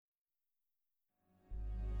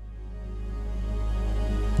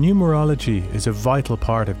Numerology is a vital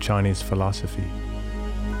part of Chinese philosophy.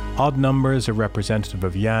 Odd numbers are representative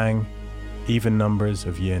of yang, even numbers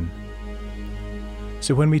of yin.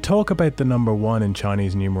 So when we talk about the number 1 in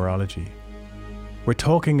Chinese numerology, we're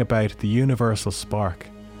talking about the universal spark,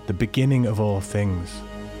 the beginning of all things,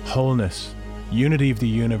 wholeness, unity of the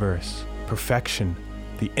universe, perfection,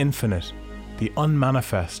 the infinite, the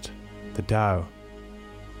unmanifest, the Tao.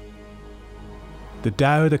 The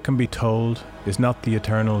Tao that can be told is not the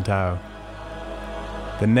eternal Tao.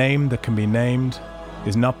 The name that can be named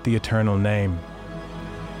is not the eternal name.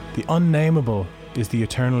 The unnameable is the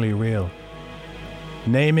eternally real.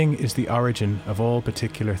 Naming is the origin of all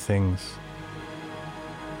particular things.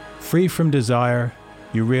 Free from desire,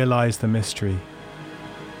 you realize the mystery.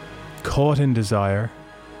 Caught in desire,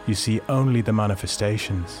 you see only the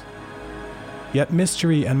manifestations. Yet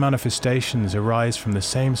mystery and manifestations arise from the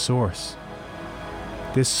same source.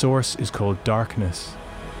 This source is called darkness.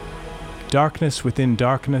 Darkness within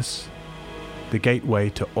darkness, the gateway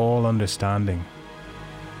to all understanding.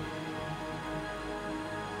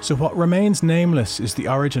 So what remains nameless is the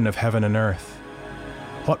origin of heaven and earth.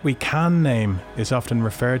 What we can name is often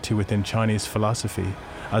referred to within Chinese philosophy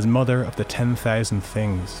as mother of the 10,000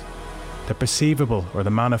 things, the perceivable or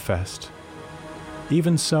the manifest.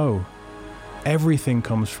 Even so, everything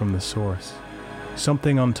comes from the source,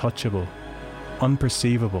 something untouchable,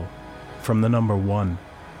 unperceivable, from the number 1,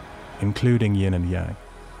 including yin and yang.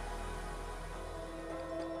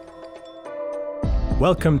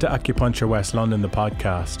 Welcome to Acupuncture West London, the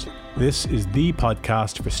podcast. This is the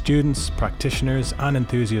podcast for students, practitioners and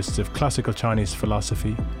enthusiasts of classical Chinese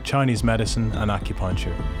philosophy, Chinese medicine and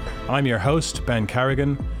acupuncture. I'm your host, Ben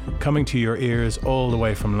Carrigan, coming to your ears all the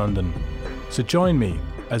way from London. So join me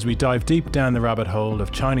as we dive deep down the rabbit hole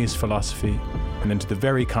of Chinese philosophy and into the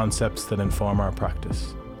very concepts that inform our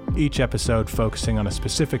practice. Each episode focusing on a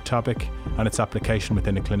specific topic and its application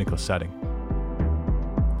within a clinical setting.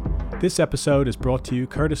 This episode is brought to you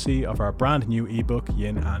courtesy of our brand new ebook,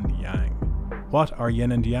 Yin and Yang. What are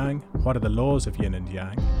yin and yang? What are the laws of yin and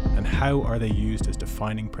yang? And how are they used as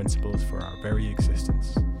defining principles for our very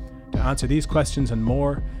existence? To answer these questions and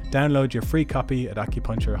more, download your free copy at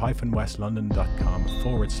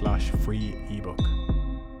acupuncture-westlondon.com/free ebook.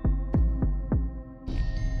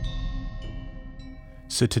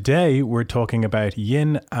 So today we're talking about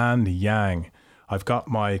yin and yang. I've got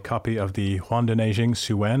my copy of the Huanda Neijing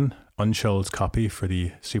Suwen, Unscholl's copy for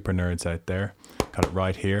the super nerds out there. Got it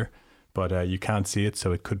right here, but you can't see it,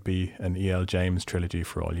 so it could be an E.L. James trilogy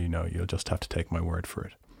for all you know. You'll just have to take my word for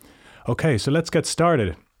it. Okay, so let's get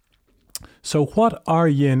started. So what are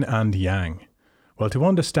yin and yang? Well, to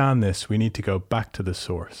understand this, we need to go back to the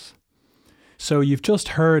source. So you've just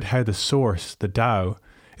heard how the source, the Tao,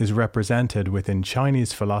 is represented within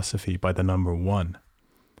Chinese philosophy by the number 1.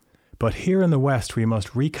 But here in the West, we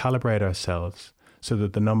must recalibrate ourselves so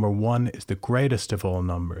that the number 1 is the greatest of all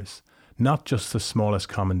numbers, not just the smallest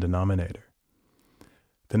common denominator.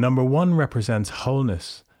 The number 1 represents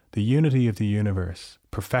wholeness, the unity of the universe,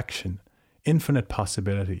 perfection, infinite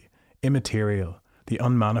possibility, immaterial, the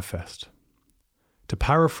unmanifest. To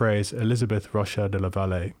paraphrase Elisabeth Rocha de la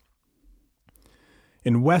Vallée,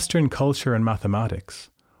 in Western culture and mathematics,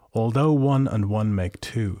 although 1 and 1 make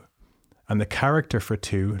 2, and the character for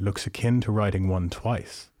 2 looks akin to writing 1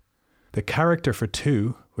 twice, the character for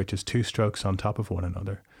 2, which is 2 strokes on top of one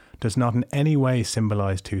another, does not in any way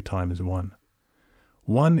symbolize 2 times 1.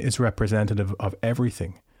 1 is representative of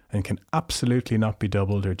everything and can absolutely not be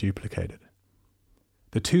doubled or duplicated.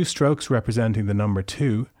 The 2 strokes representing the number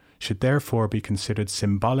 2 should therefore be considered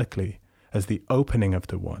symbolically as the opening of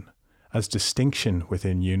the 1, as distinction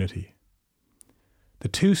within unity. The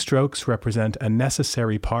 2 strokes represent a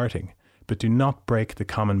necessary parting, but do not break the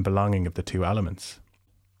common belonging of the 2 elements.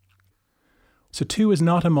 So 2 is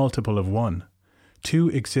not a multiple of 1. 2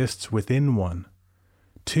 exists within 1.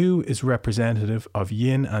 2 is representative of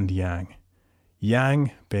yin and yang.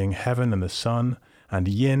 Yang being heaven and the sun, and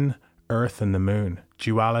yin, earth and the moon,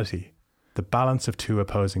 duality, the balance of 2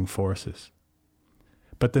 opposing forces.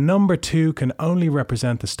 But the number 2 can only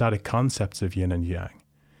represent the static concepts of yin and yang.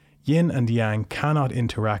 Yin and yang cannot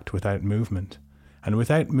interact without movement, and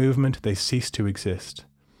without movement they cease to exist.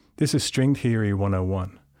 This is string theory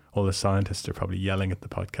 101. All the scientists are probably yelling at the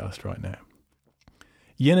podcast right now.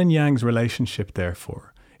 Yin and Yang's relationship,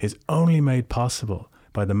 therefore, is only made possible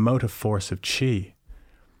by the motive force of qi.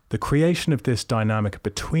 The creation of this dynamic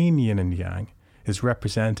between yin and yang is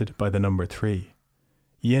represented by the number 3.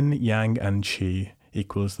 Yin, yang and qi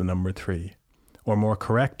equals the number 3. Or more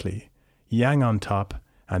correctly, yang on top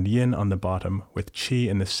and yin on the bottom with qi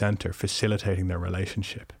in the center facilitating their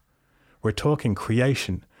relationship. We're talking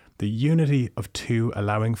creation, the unity of two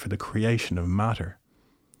allowing for the creation of matter.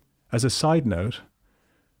 As a side note,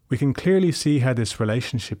 we can clearly see how this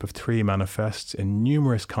relationship of three manifests in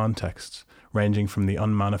numerous contexts, ranging from the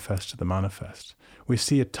unmanifest to the manifest. We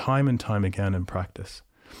see it time and time again in practice.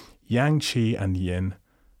 Yang, Qi, and Yin,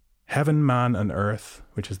 heaven, man, and earth,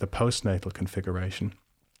 which is the postnatal configuration,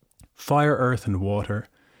 fire, earth, and water,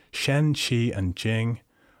 Shen, Qi, and Jing,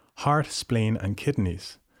 heart, spleen, and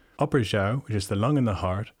kidneys, upper Zhao, which is the lung and the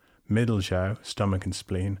heart, middle Zhao, stomach and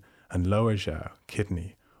spleen, and lower Zhao,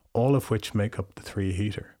 kidney, all of which make up the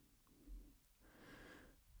three-heater.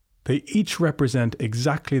 They each represent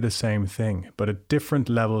exactly the same thing, but at different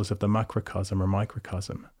levels of the macrocosm or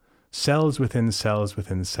microcosm. Cells within cells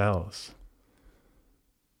within cells.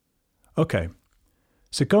 Okay,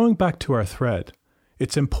 so going back to our thread,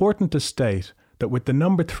 it's important to state that with the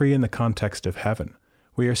number 3 in the context of heaven,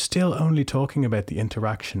 we are still only talking about the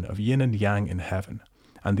interaction of yin and yang in heaven,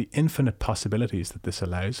 and the infinite possibilities that this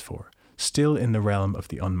allows for, still in the realm of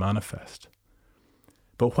the unmanifest.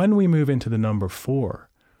 But when we move into the number 4,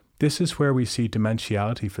 this is where we see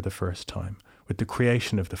dimensionality for the first time, with the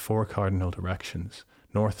creation of the 4 cardinal directions,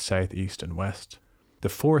 north, south, east, and west. The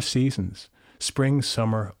 4 seasons, spring,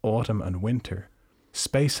 summer, autumn, and winter,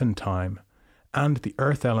 space and time, and the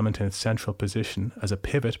earth element in its central position as a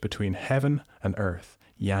pivot between heaven and earth,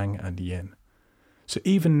 yang and yin. So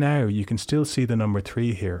even now you can still see the number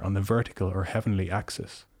 3 here on the vertical or heavenly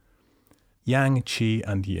axis. Yang, Qi,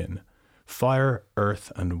 and yin, fire, earth,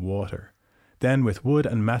 and water. Then with wood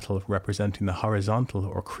and metal representing the horizontal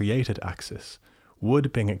or created axis,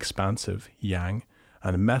 wood being expansive, yang,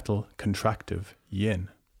 and metal contractive, yin.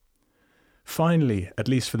 Finally, at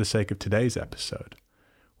least for the sake of today's episode,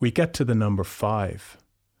 we get to the number 5.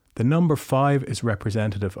 The number 5 is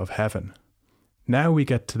representative of heaven. Now we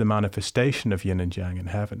get to the manifestation of yin and yang in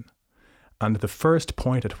heaven, and the first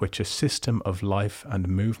point at which a system of life and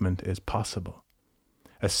movement is possible.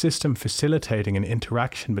 A system facilitating an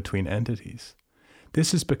interaction between entities.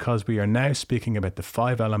 This is because we are now speaking about the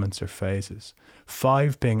 5 elements or phases,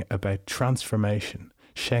 5 being about transformation,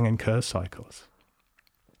 Sheng and Ke cycles.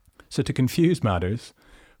 So to confuse matters,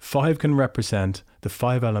 5 can represent the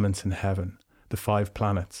 5 elements in heaven, the 5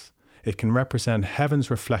 planets. It can represent heaven's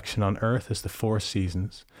reflection on earth as the 4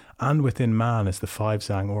 seasons, and within man as the 5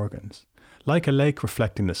 Zhang organs, like a lake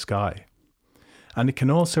reflecting the sky. And it can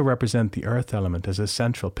also represent the earth element as a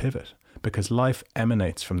central pivot, because life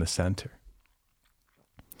emanates from the center.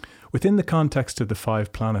 Within the context of the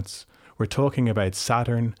 5 planets, we're talking about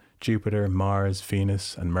Saturn, Jupiter, Mars,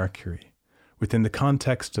 Venus, and Mercury. Within the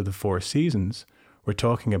context of the 4 seasons, we're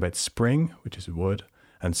talking about spring, which is wood,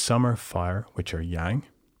 and summer, fire, which are yang,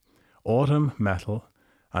 autumn, metal,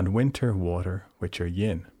 and winter, water, which are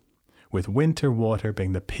yin, with winter water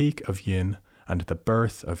being the peak of yin and the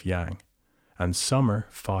birth of yang, and summer,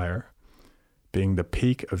 fire, being the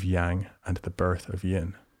peak of yang and the birth of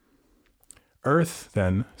yin. Earth,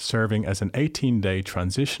 then, serving as an 18-day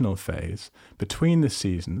transitional phase between the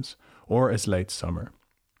seasons, or as late summer.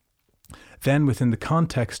 Then, within the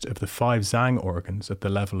context of the 5 Zhang organs at the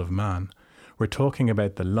level of man, we're talking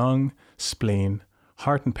about the lung, spleen,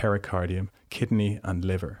 heart and pericardium, kidney and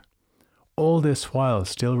liver. All this while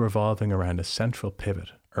still revolving around a central pivot,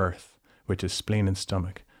 earth, which is spleen and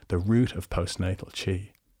stomach, the root of postnatal qi.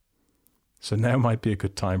 So now might be a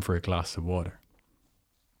good time for a glass of water.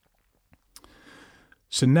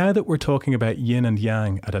 So now that we're talking about yin and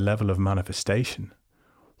yang at a level of manifestation,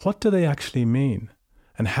 what do they actually mean?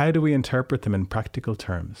 And how do we interpret them in practical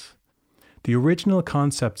terms? The original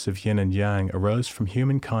concepts of yin and yang arose from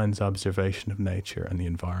humankind's observation of nature and the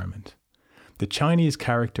environment. The Chinese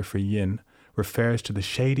character for yin refers to the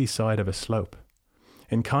shady side of a slope.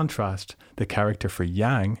 In contrast, the character for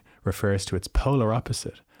yang refers to its polar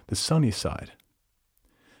opposite, the sunny side.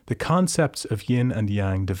 The concepts of yin and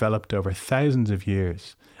yang developed over thousands of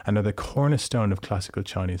years and are the cornerstone of classical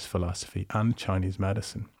Chinese philosophy and Chinese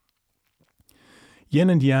medicine. Yin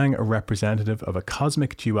and yang are representative of a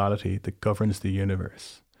cosmic duality that governs the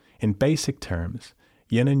universe. In basic terms,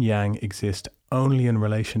 yin and yang exist only in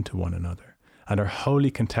relation to one another and are wholly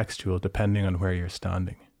contextual depending on where you're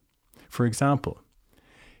standing. For example,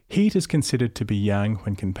 heat is considered to be yang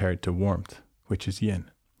when compared to warmth, which is yin.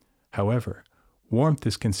 However, warmth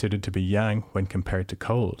is considered to be yang when compared to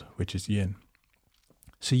cold, which is yin.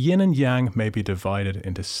 So yin and yang may be divided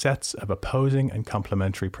into sets of opposing and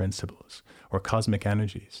complementary principles, or cosmic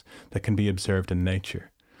energies, that can be observed in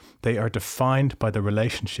nature. They are defined by the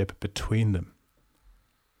relationship between them.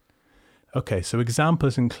 Okay, so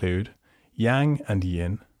examples include yang and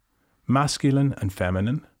yin, masculine and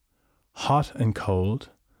feminine, hot and cold,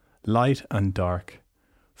 light and dark,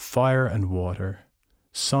 fire and water,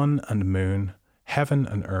 sun and moon, heaven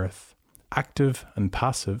and earth, active and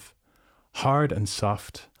passive, hard and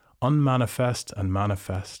soft, unmanifest and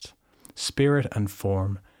manifest, spirit and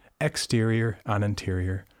form, exterior and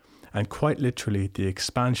interior, and quite literally the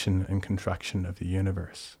expansion and contraction of the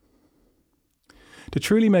universe. To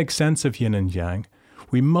truly make sense of yin and yang,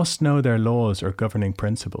 we must know their laws or governing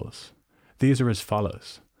principles. These are as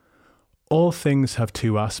follows. All things have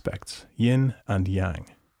two aspects, yin and yang.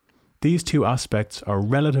 These two aspects are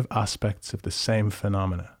relative aspects of the same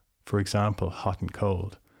phenomena, for example, hot and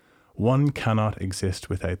cold. One cannot exist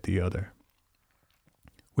without the other.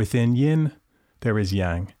 Within yin, there is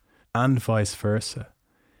yang, and vice versa.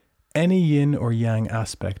 Any yin or yang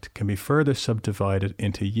aspect can be further subdivided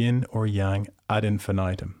into yin or yang ad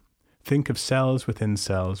infinitum. Think of cells within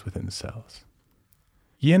cells within cells.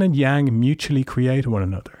 Yin and yang mutually create one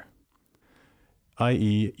another,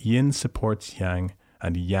 i.e., yin supports yang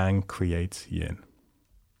and yang creates yin.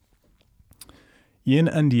 Yin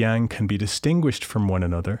and yang can be distinguished from one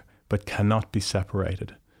another, but cannot be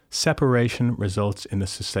separated. Separation results in the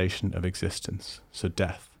cessation of existence, so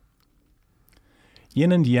death.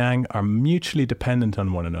 Yin and yang are mutually dependent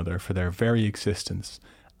on one another for their very existence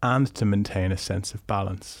and to maintain a sense of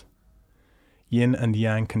balance. Yin and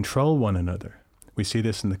yang control one another. We see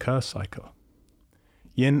this in the Ke cycle.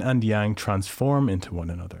 Yin and yang transform into one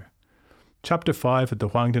another. Chapter 5 of the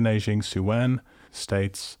Huangde Neijing Suwen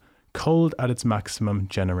states, cold at its maximum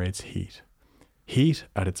generates heat. Heat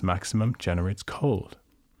at its maximum generates cold.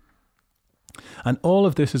 And all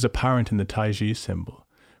of this is apparent in the Taiji symbol,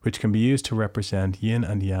 which can be used to represent yin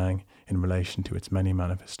and yang in relation to its many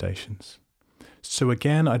manifestations. So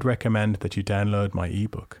again, I'd recommend that you download my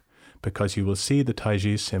ebook, because you will see the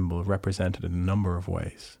Taiji symbol represented in a number of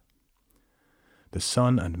ways. The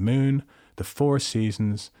sun and moon, the four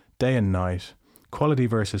seasons, day and night, quality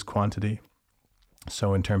versus quantity.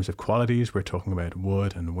 So in terms of qualities, we're talking about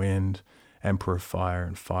wood and wind, emperor fire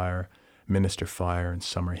and fire, minister fire and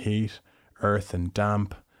summer heat, earth and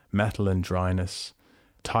damp, metal and dryness.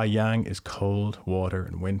 Tai Yang is cold, water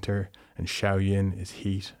and winter, and Xiao Yin is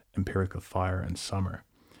heat, empirical fire and summer.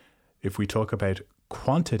 If we talk about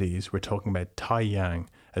quantities, we're talking about Tai Yang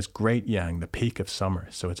as great yang, the peak of summer.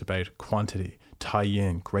 So it's about quantity. Tai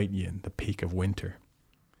Yin, great yin, the peak of winter.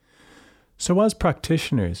 So as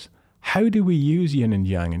practitioners, how do we use yin and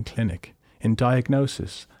yang in clinic, in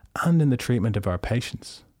diagnosis, and in the treatment of our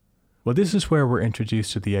patients? Well, this is where we're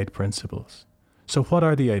introduced to the 8 principles. So what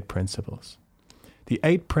are the 8 principles? The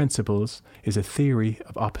 8 principles is a theory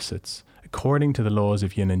of opposites according to the laws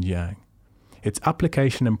of yin and yang. Its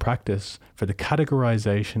application in practice for the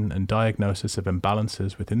categorization and diagnosis of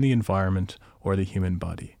imbalances within the environment or the human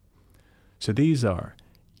body. So these are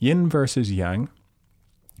yin versus yang,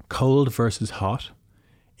 cold versus hot,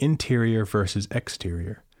 interior versus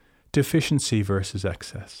exterior, deficiency versus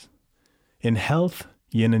excess. In health,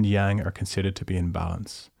 yin and yang are considered to be in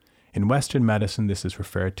balance. In Western medicine, this is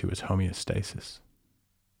referred to as homeostasis.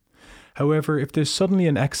 However, if there's suddenly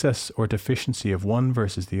an excess or deficiency of one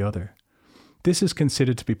versus the other, this is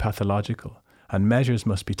considered to be pathological, and measures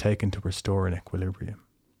must be taken to restore an equilibrium.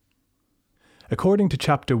 According to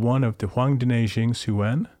Chapter 1 of the Huangde Neijing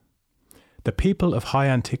Suwen, the people of high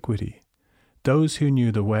antiquity, those who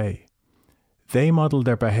knew the way, they modeled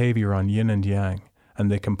their behavior on yin and yang, and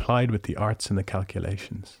they complied with the arts and the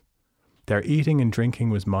calculations. Their eating and drinking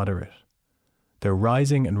was moderate. Their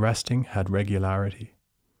rising and resting had regularity.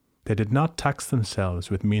 They did not tax themselves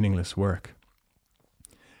with meaningless work.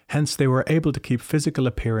 Hence they were able to keep physical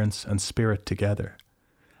appearance and spirit together,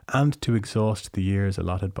 and to exhaust the years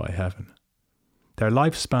allotted by heaven. Their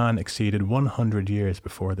lifespan exceeded 100 years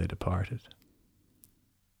before they departed.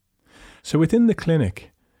 So within the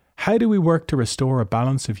clinic, how do we work to restore a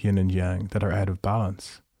balance of yin and yang that are out of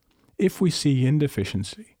balance? If we see yin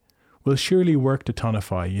deficiency, we'll surely work to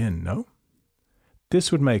tonify yin, no?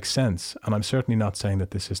 This would make sense, and I'm certainly not saying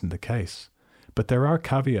that this isn't the case. But there are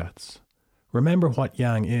caveats. Remember what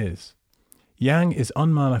yang is. Yang is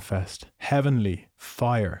unmanifest, heavenly,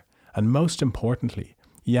 fire, and most importantly,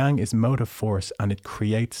 yang is motive force and it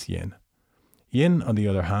creates yin. Yin, on the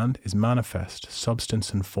other hand, is manifest,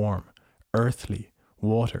 substance and form, earthly,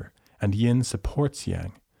 water, and yin supports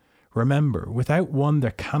yang. Remember, without one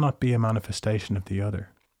there cannot be a manifestation of the other.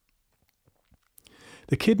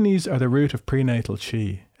 The kidneys are the root of prenatal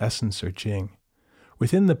qi, essence or jing.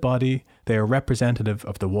 Within the body, they are representative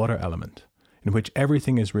of the water element, in which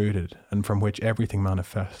everything is rooted and from which everything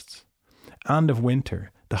manifests, and of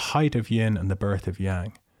winter, the height of yin and the birth of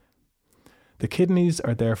yang. The kidneys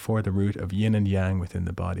are therefore the root of yin and yang within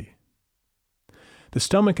the body. The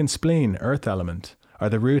stomach and spleen, earth element, are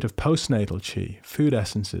the root of postnatal qi, food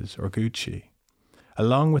essences or gu qi,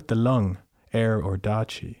 along with the lung, air or da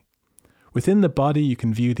qi. Within the body, you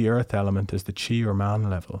can view the earth element as the qi or man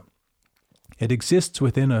level. It exists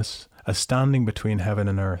within us as standing between heaven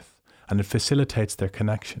and earth, and it facilitates their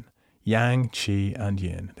connection. Yang, qi, and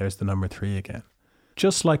yin. There's the number 3 again.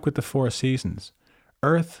 Just like with the 4 seasons,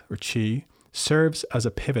 earth or qi serves as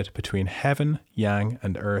a pivot between heaven, yang,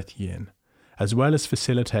 and earth, yin, as well as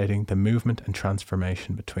facilitating the movement and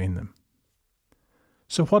transformation between them.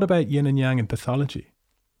 So what about yin and yang in pathology?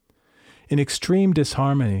 In extreme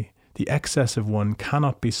disharmony, the excess of one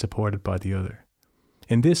cannot be supported by the other.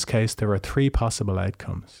 In this case, there are 3 possible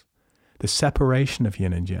outcomes. The separation of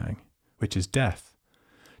yin and yang, which is death.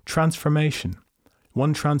 Transformation.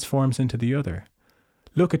 One transforms into the other.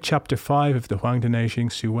 Look at chapter 5 of the Huangde Neijing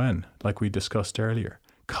Suwen, like we discussed earlier.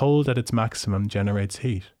 Cold at its maximum generates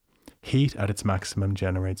heat. Heat at its maximum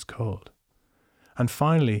generates cold. And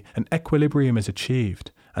finally, an equilibrium is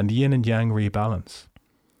achieved and yin and yang rebalance.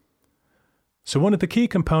 So one of the key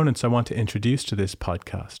components I want to introduce to this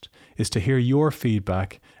podcast is to hear your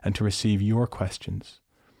feedback and to receive your questions.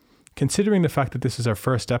 Considering the fact that this is our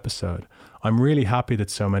first episode, I'm really happy that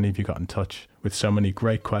so many of you got in touch with so many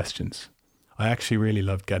great questions. I actually really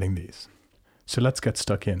loved getting these. So let's get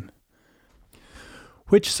stuck in.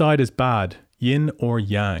 Which side is bad, yin or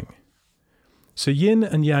yang? So yin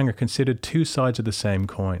and yang are considered 2 sides of the same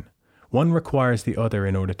coin. One requires the other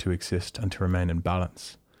in order to exist and to remain in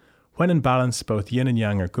balance. When in balance, both yin and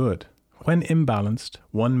yang are good. When imbalanced,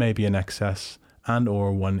 one may be in excess and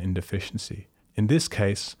or one in deficiency. In this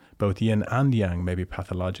case, both yin and yang may be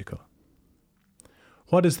pathological.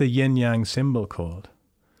 What is the yin-yang symbol called?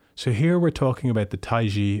 So here we're talking about the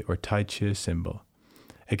Taiji or Tai Chi symbol.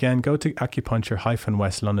 Again, go to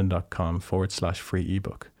acupuncture-westlondon.com/free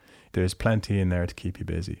ebook. There's plenty in there to keep you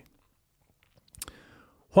busy.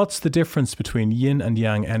 What's the difference between yin and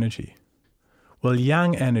yang energy? Well,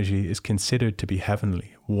 yang energy is considered to be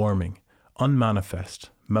heavenly, warming,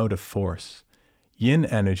 unmanifest, motive force. Yin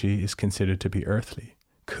energy is considered to be earthly,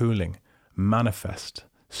 cooling, manifest,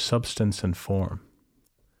 substance and form.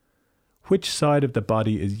 Which side of the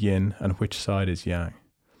body is yin and which side is yang?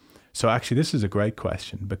 So actually this is a great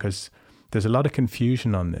question because there's a lot of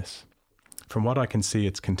confusion on this. From what I can see,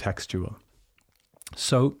 it's contextual.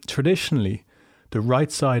 So traditionally, the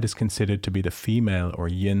right side is considered to be the female or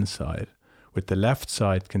yin side, with the left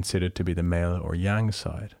side considered to be the male or yang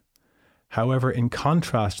side. However, in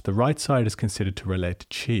contrast, the right side is considered to relate to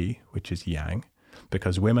qi, which is yang,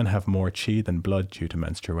 because women have more qi than blood due to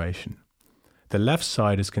menstruation. The left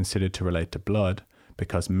side is considered to relate to blood,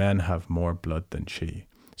 because men have more blood than qi.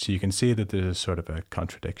 So you can see that there's sort of a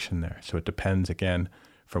contradiction there. So it depends, again,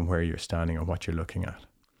 from where you're standing and what you're looking at.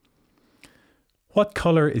 What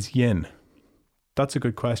color is yin? That's a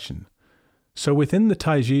good question. So within the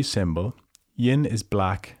Taiji symbol, yin is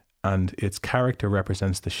black and its character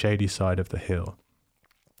represents the shady side of the hill.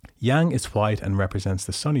 Yang is white and represents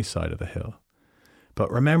the sunny side of the hill. But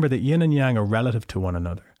remember that yin and yang are relative to one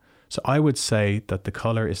another. So I would say that the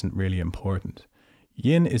color isn't really important.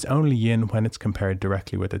 Yin is only yin when it's compared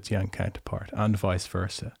directly with its yang counterpart and vice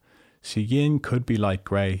versa. So yin could be light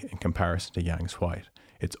grey in comparison to yang's white.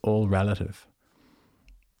 It's all relative.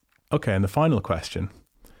 Okay, and the final question.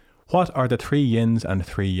 What are the 3 yins and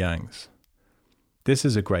 3 yangs? This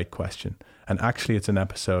is a great question, and actually it's an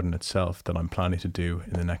episode in itself that I'm planning to do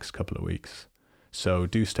in the next couple of weeks. So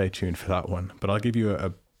do stay tuned for that one, but I'll give you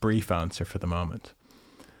a brief answer for the moment.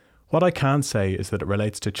 What I can say is that it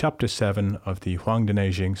relates to chapter 7 of the Huangde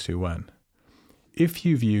Neijing Suwen. If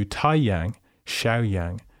you view Tai Yang, Xiao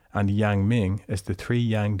Yang, and Yang Ming as the 3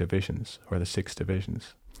 yang divisions, or the 6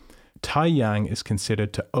 divisions, Tai Yang is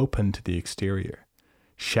considered to open to the exterior.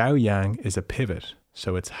 Xiao Yang is a pivot,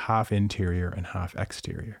 so it's half interior and half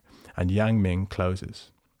exterior, and Yang Ming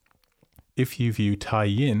closes. If you view Tai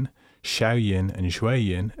Yin, Xiao Yin, and Shui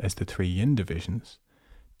Yin as the 3 yin divisions,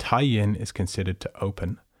 Tai Yin is considered to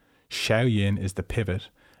open, Xiao Yin is the pivot,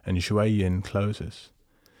 and Shui Yin closes.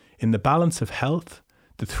 In the balance of health,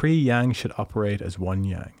 the 3 yang should operate as 1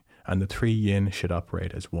 yang, and the 3 yin should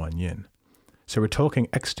operate as 1 yin. So we're talking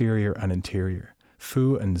exterior and interior,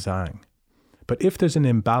 Fu and Zhang. But if there's an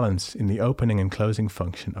imbalance in the opening and closing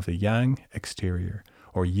function of the yang exterior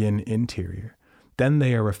or yin interior, then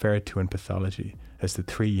they are referred to in pathology as the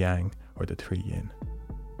 3 yang or the 3 yin.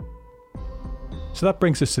 So that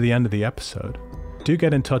brings us to the end of the episode. Do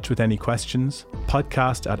get in touch with any questions,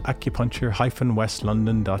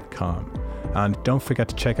 podcast@acupuncture-westlondon.com. And don't forget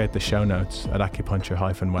to check out the show notes at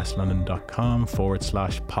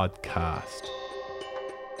acupuncture-westlondon.com/podcast.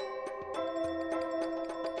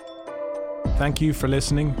 Thank you for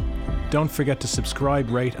listening. Don't forget to subscribe,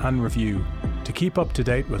 rate, and review. To keep up to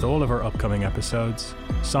date with all of our upcoming episodes,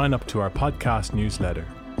 sign up to our podcast newsletter.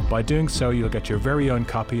 By doing so, you'll get your very own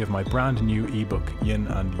copy of my brand new ebook, Yin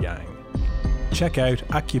and Yang. Check out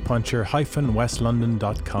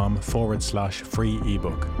acupuncture-westlondon.com/free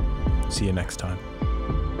ebook. See you next time.